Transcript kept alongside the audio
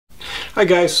Hi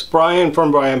guys, Brian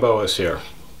from Boas here.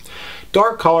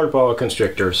 Dark colored boa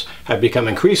constrictors have become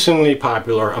increasingly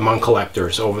popular among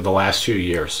collectors over the last few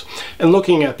years. And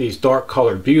looking at these dark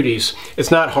colored beauties,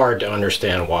 it's not hard to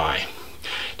understand why.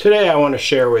 Today I want to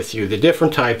share with you the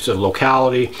different types of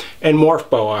Locality and Morph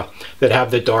Boa that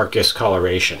have the darkest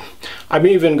coloration. I'm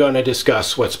even going to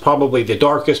discuss what's probably the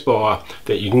darkest boa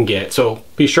that you can get, so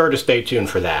be sure to stay tuned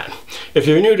for that. If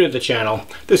you're new to the channel,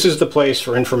 this is the place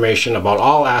for information about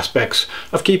all aspects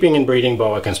of keeping and breeding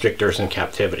boa constrictors in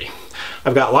captivity.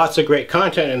 I've got lots of great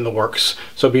content in the works,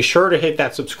 so be sure to hit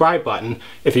that subscribe button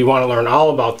if you want to learn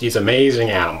all about these amazing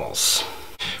animals.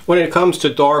 When it comes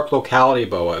to dark locality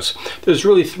boas, there's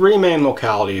really three main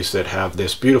localities that have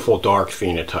this beautiful dark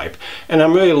phenotype, and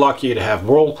I'm really lucky to have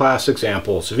world-class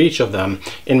examples of each of them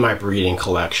in my breeding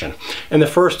collection. And the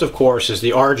first, of course, is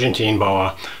the Argentine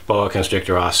boa, Boa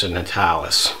constrictor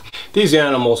occidentalis. These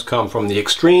animals come from the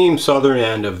extreme southern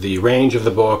end of the range of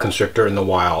the boa constrictor in the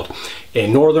wild,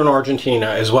 in northern Argentina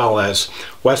as well as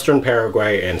western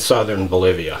Paraguay and southern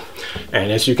Bolivia.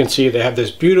 And as you can see, they have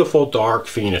this beautiful dark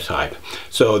phenotype.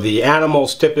 So the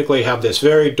animals typically have this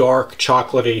very dark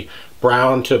chocolatey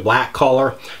brown to black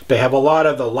color. They have a lot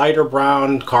of the lighter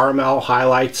brown caramel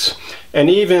highlights and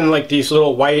even like these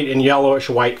little white and yellowish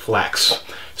white flecks.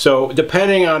 So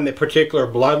depending on the particular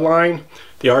bloodline,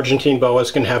 the Argentine boas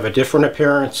can have a different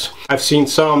appearance. I've seen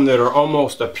some that are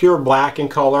almost a pure black in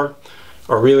color,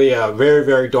 or really a very,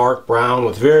 very dark brown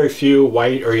with very few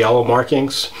white or yellow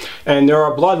markings. And there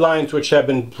are bloodlines which have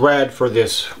been bred for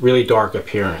this really dark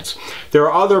appearance. There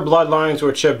are other bloodlines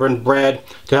which have been bred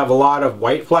to have a lot of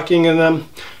white flecking in them.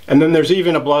 And then there's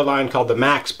even a bloodline called the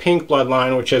Max Pink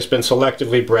bloodline, which has been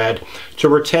selectively bred to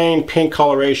retain pink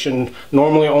coloration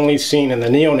normally only seen in the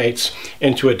neonates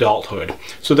into adulthood.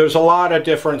 So there's a lot of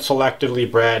different selectively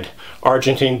bred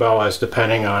Argentine boas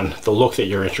depending on the look that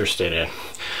you're interested in.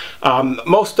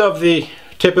 Most of the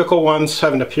typical ones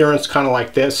have an appearance kind of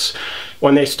like this.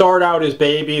 When they start out as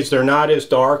babies, they're not as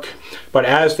dark, but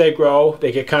as they grow,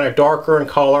 they get kind of darker in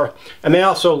color, and they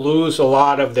also lose a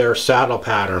lot of their saddle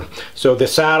pattern. So the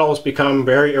saddles become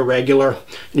very irregular.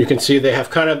 You can see they have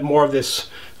kind of more of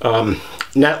this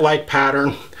net-like pattern.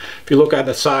 If you look at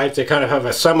the sides, they kind of have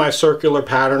a semicircular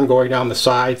pattern going down the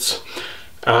sides.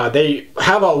 They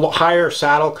have a higher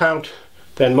saddle count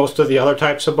than most of the other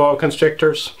types of boa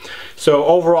constrictors. So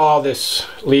overall, this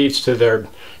leads to their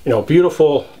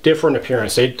beautiful different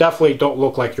appearance. They definitely don't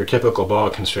look like your typical boa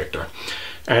constrictor.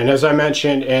 And as I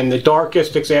mentioned, in the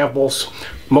darkest examples,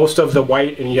 most of the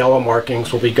white and yellow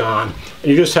markings will be gone.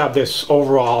 And you just have this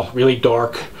overall really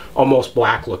dark, almost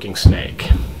black looking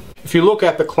snake. If you look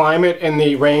at the climate and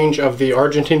the range of the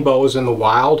Argentine boas in the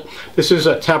wild, this is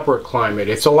a temperate climate.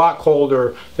 It's a lot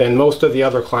colder than most of the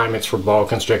other climates for boa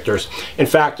constrictors. In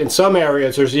fact, in some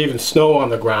areas there's even snow on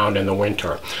the ground in the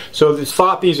winter. So it's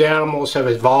thought these animals have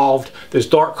evolved this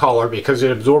dark color because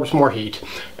it absorbs more heat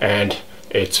and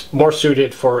it's more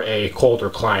suited for a colder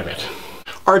climate.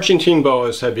 Argentine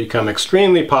boas have become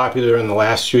extremely popular in the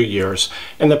last few years,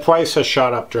 and the price has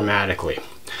shot up dramatically.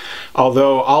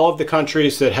 Although all of the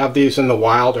countries that have these in the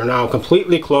wild are now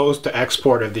completely closed to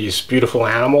export of these beautiful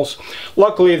animals,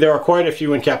 luckily there are quite a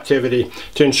few in captivity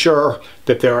to ensure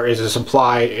that there is a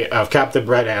supply of captive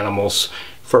bred animals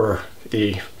for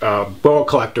the boa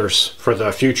collectors for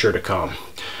the future to come.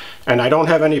 And I don't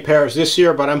have any pairs this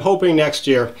year, but I'm hoping next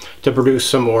year to produce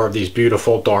some more of these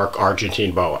beautiful dark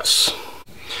Argentine boas.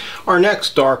 Our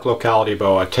next dark locality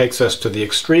boa takes us to the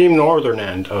extreme northern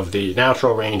end of the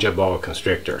natural range of boa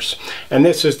constrictors. And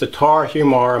this is the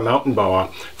Tarahumara mountain boa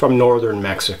from northern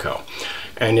Mexico.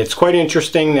 And it's quite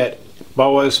interesting that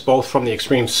boas, both from the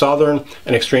extreme southern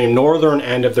and extreme northern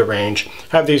end of the range,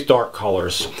 have these dark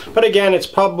colors. But again, it's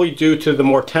probably due to the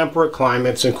more temperate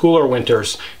climates and cooler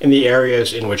winters in the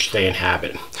areas in which they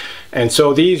inhabit. And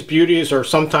so these beauties are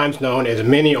sometimes known as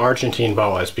mini Argentine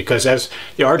boas, because as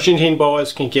the Argentine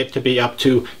boas can get to be up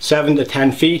to 7 to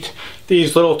 10 feet,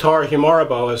 these little Tarahumara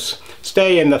boas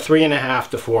stay in the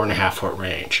 3.5 to 4.5 foot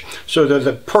range. So they're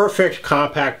the perfect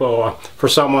compact boa for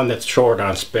someone that's short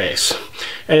on space.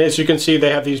 And as you can see,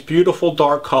 they have these beautiful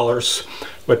dark colors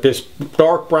with this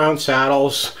dark brown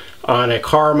saddles on a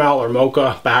caramel or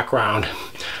mocha background.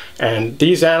 And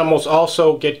these animals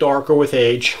also get darker with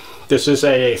age. This is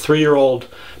a 3-year-old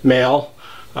male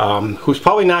who's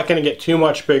probably not going to get too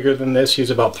much bigger than this. He's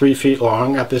about 3 feet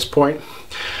long at this point.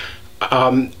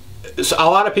 So a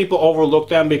lot of people overlook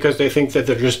them because they think that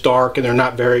they're just dark and they're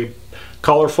not very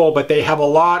colorful, but they have a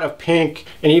lot of pink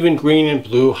and even green and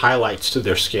blue highlights to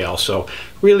their scale. So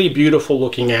really beautiful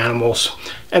looking animals.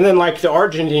 And then like the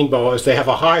Argentine boas, they have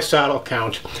a high saddle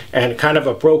count and kind of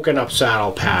a broken up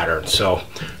saddle pattern. So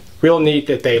real neat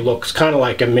that they look kind of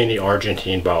like a mini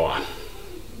Argentine boa.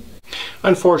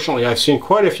 Unfortunately, I've seen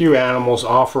quite a few animals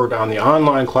offered on the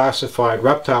online classified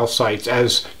reptile sites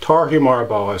as Tarahumara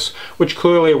boas, which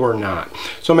clearly were not.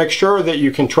 So make sure that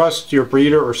you can trust your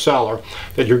breeder or seller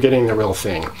that you're getting the real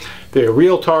thing. The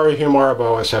real Tarahumara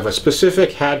boas have a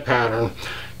specific head pattern,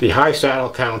 the high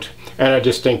saddle count, and a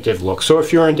distinctive look. So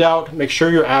if you're in doubt, make sure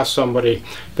you ask somebody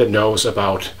that knows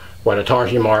about what a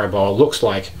Tarahumara boa looks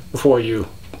like before you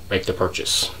make the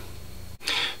purchase.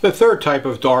 The third type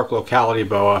of dark locality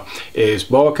boa is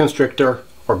boa constrictor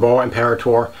or boa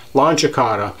imperator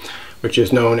longicauda, which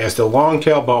is known as the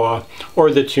long-tailed boa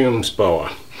or the Tombs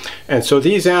boa. And so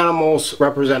these animals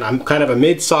represent kind of a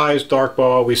mid-sized dark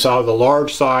boa. We saw the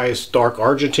large-sized dark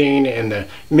Argentine and the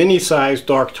mini-sized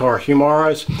dark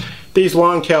Tarahumaras. These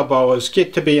long-tailed boas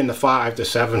get to be in the 5 to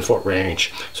 7 foot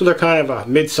range. So they're kind of a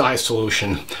mid-sized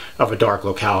solution of a dark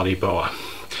locality boa.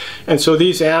 And so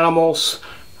these animals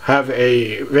have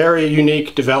a very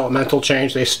unique developmental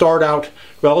change. They start out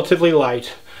relatively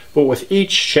light, but with each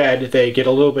shed they get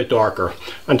a little bit darker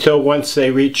until once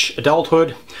they reach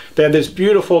adulthood, they have this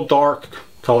beautiful dark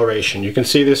coloration. You can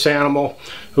see this animal,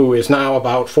 who is now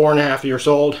about 4.5 years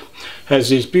old, has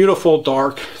these beautiful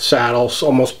dark saddles,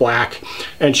 almost black,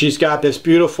 and she's got this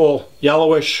beautiful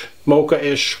yellowish,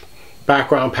 mocha-ish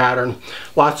background pattern,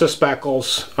 lots of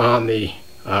speckles on the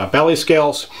belly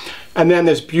scales, and then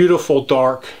this beautiful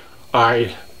dark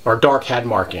eye or dark head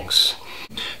markings.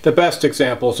 The best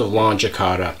examples of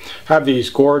longicauda have these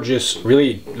gorgeous,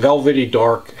 really velvety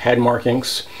dark head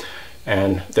markings,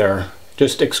 and they're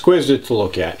just exquisite to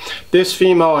look at. This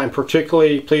female I'm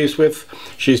particularly pleased with.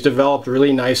 She's developed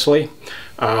really nicely.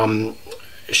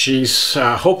 She's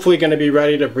hopefully going to be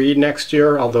ready to breed next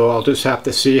year, although I'll just have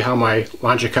to see how my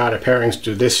longicauda pairings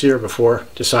do this year before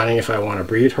deciding if I want to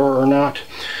breed her or not.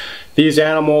 These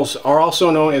animals are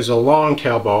also known as a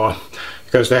long-tail boa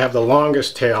because they have the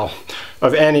longest tail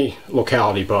of any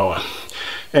locality boa.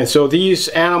 And so these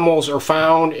animals are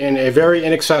found in a very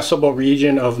inaccessible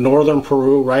region of northern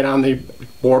Peru, right on the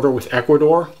border with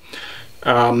Ecuador.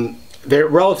 They're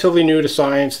relatively new to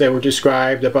science. They were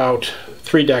described about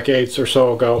 3 decades or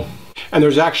so ago. And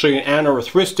there's actually an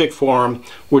anorthristic form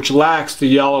which lacks the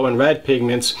yellow and red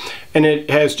pigments, and it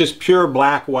has just pure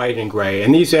black, white, and gray.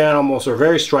 And these animals are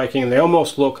very striking. They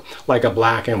almost look like a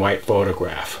black and white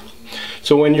photograph.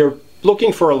 So when you're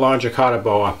looking for a longicauda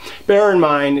boa, bear in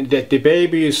mind that the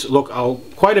babies look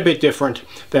quite a bit different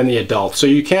than the adults. So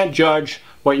you can't judge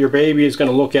what your baby is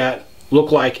going to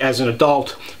look like as an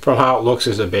adult from how it looks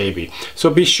as a baby. So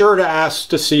be sure to ask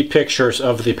to see pictures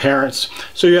of the parents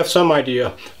so you have some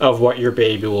idea of what your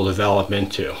baby will develop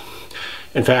into.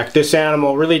 In fact, this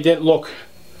animal really didn't look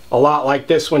a lot like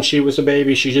this when she was a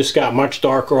baby. She just got much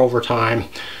darker over time,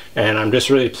 and I'm just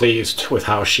really pleased with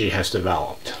how she has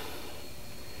developed.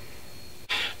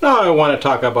 Now I want to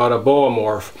talk about a boa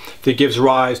morph that gives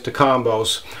rise to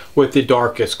combos with the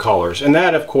darkest colors, and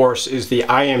that of course is the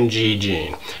IMG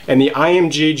gene. And the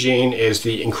IMG gene is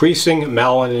the increasing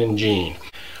melanin gene.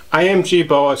 IMG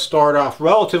boas start off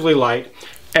relatively light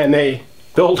and they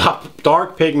build up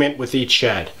dark pigment with each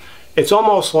shed. It's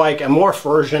almost like a morph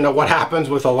version of what happens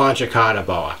with a longicauda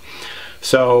boa.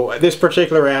 So this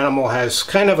particular animal has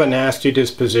kind of a nasty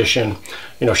disposition.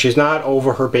 You know, she's not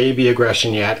over her baby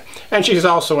aggression yet, and she's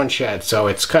also in shed, so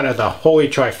it's kind of the holy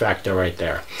trifecta right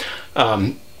there.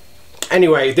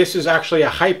 Anyway, this is actually a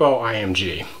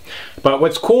hypo-IMG. But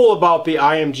what's cool about the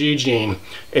IMG gene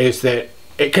is that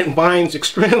it combines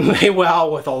extremely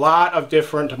well with a lot of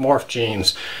different morph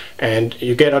genes. And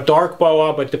you get a dark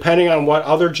boa, but depending on what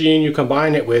other gene you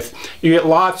combine it with, you get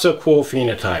lots of cool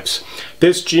phenotypes.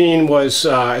 This gene was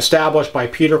established by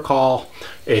Peter Call.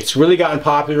 It's really gotten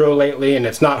popular lately, and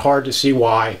it's not hard to see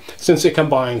why, since it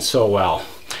combines so well.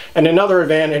 And another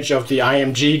advantage of the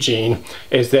IMG gene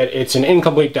is that it's an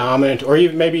incomplete dominant, or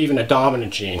maybe even a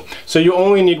dominant gene. So you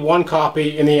only need one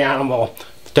copy in the animal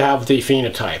to have the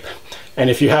phenotype. And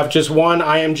if you have just one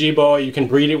IMG boa, you can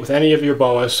breed it with any of your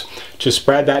boas to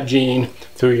spread that gene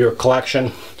through your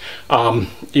collection.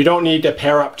 You don't need to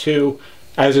pair up two,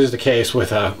 as is the case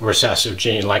with a recessive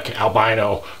gene like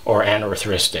albino or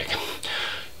anorthristic.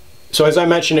 So as I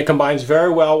mentioned, it combines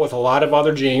very well with a lot of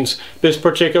other genes. This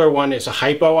particular one is a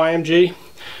hypo-IMG,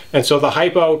 and so the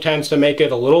hypo tends to make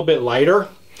it a little bit lighter.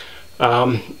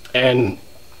 But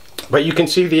you can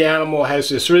see the animal has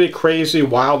this really crazy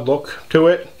wild look to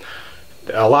it.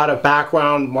 A lot of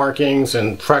background markings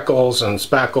and freckles and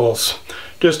speckles.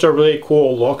 Just a really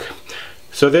cool look.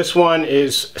 So this one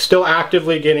is still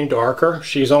actively getting darker.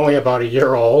 She's only about a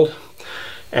year old.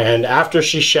 And after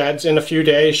she sheds in a few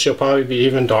days, she'll probably be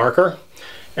even darker.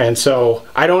 And so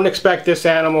I don't expect this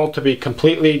animal to be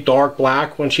completely dark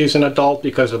black when she's an adult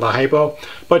because of the hypo,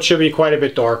 but she'll be quite a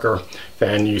bit darker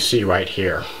than you see right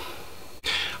here.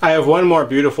 I have one more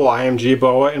beautiful IMG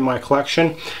boa in my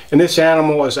collection, and this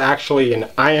animal is actually an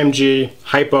IMG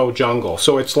hypo jungle.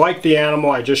 So it's like the animal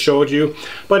I just showed you,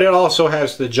 but it also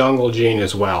has the jungle gene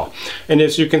as well. And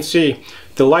as you can see,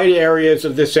 the light areas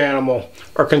of this animal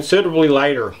are considerably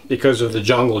lighter because of the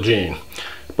jungle gene.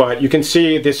 But you can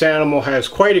see this animal has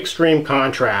quite extreme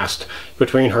contrast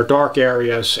between her dark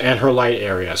areas and her light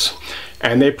areas.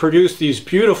 And they produce these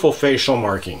beautiful facial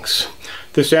markings.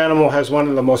 This animal has one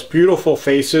of the most beautiful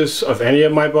faces of any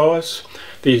of my boas.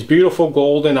 These beautiful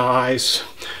golden eyes,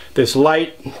 this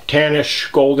light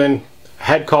tannish golden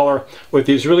head color with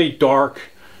these really dark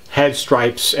head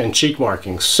stripes and cheek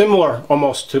markings, similar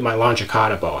almost to my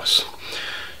longicauda boas.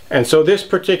 And so this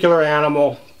particular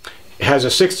animal has a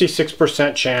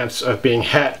 66% chance of being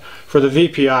het for the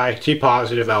VPI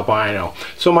T-positive albino.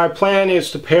 So my plan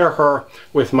is to pair her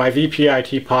with my VPI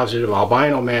T-positive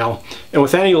albino male, and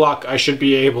with any luck I should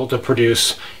be able to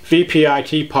produce VPI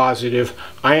T-positive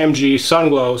IMG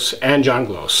sunglows and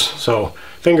junglows. So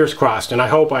fingers crossed, and I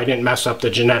hope I didn't mess up the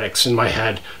genetics in my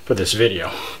head for this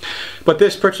video. But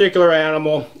this particular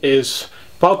animal is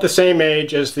about the same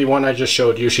age as the one I just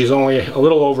showed you. She's only a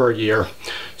little over a year,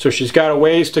 so she's got a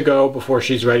ways to go before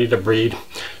she's ready to breed.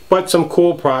 But some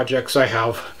cool projects I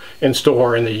have in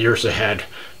store in the years ahead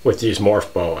with these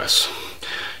Morph Boas.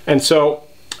 And so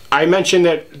I mentioned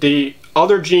that the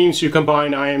other genes you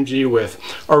combine IMG with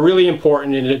are really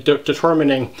important in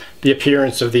determining the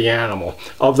appearance of the animal.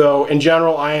 Although in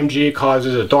general IMG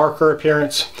causes a darker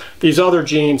appearance, these other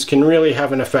genes can really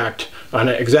have an effect on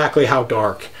exactly how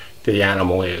dark the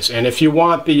animal is. And if you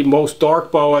want the most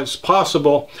dark boas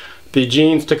possible, the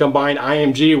genes to combine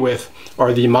IMG with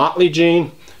are the motley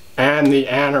gene and the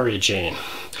anery gene.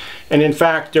 And in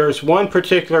fact, there's one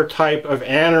particular type of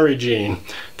anery gene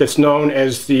that's known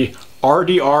as the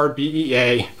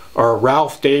RDRBEA, or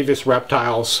Ralph Davis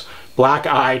Reptiles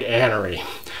black-eyed anery.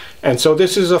 And so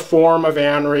this is a form of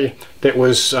anery that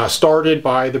was started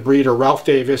by the breeder Ralph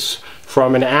Davis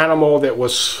from an animal that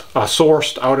was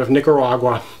sourced out of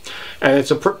Nicaragua. And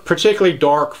it's a particularly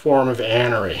dark form of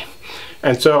anery.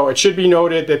 And so it should be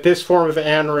noted that this form of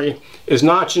anery is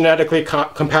not genetically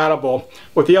compatible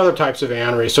with the other types of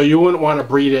anery. So you wouldn't want to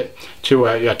breed it to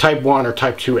a type 1 or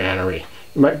type 2 anery.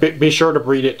 You might be sure to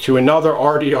breed it to another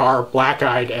RDR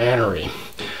black-eyed anery.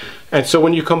 And so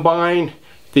when you combine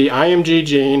the IMG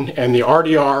gene and the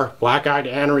RDR black-eyed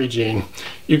anery gene,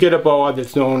 you get a boa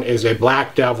that's known as a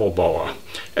black devil boa.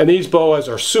 And these boas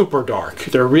are super dark.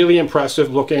 They're really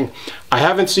impressive looking. I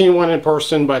haven't seen one in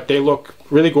person, but they look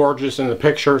really gorgeous in the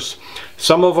pictures.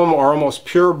 Some of them are almost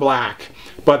pure black,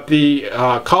 but the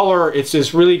color, it's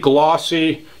this really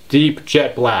glossy, deep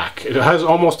jet black. It has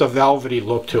almost a velvety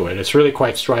look to it. It's really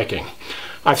quite striking.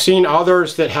 I've seen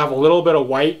others that have a little bit of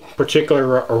white,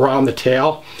 particularly around the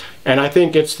tail. And I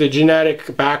think it's the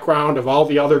genetic background of all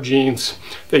the other genes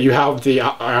that you have the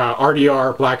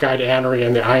RDR black-eyed anery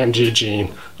and the IMG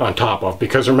gene on top of.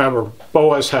 Because remember,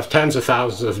 boas have tens of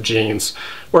thousands of genes.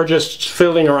 We're just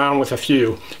fiddling around with a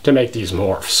few to make these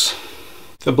morphs.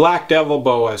 The black devil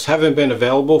boas haven't been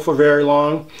available for very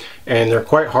long, and they're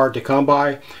quite hard to come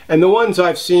by. And the ones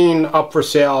I've seen up for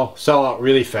sale sell out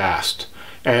really fast.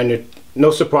 And no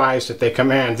surprise that they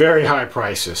command very high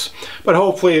prices. But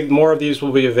hopefully more of these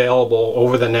will be available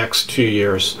over the next 2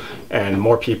 years and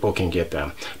more people can get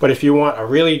them. But if you want a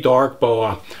really dark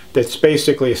boa that's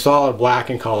basically solid black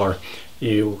in color,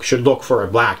 you should look for a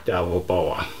black devil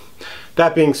boa.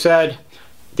 That being said,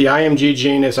 the IMG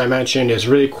gene, as I mentioned, is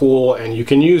really cool, and you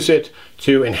can use it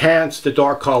to enhance the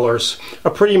dark colors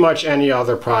of pretty much any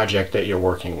other project that you're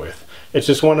working with. It's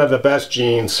just one of the best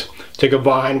genes to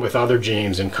combine with other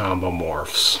genes in combo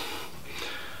morphs.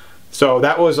 So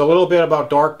that was a little bit about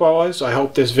dark boas. I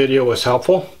hope this video was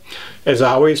helpful. As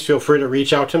always, feel free to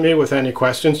reach out to me with any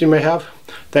questions you may have.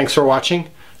 Thanks for watching,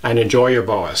 and enjoy your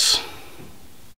boas.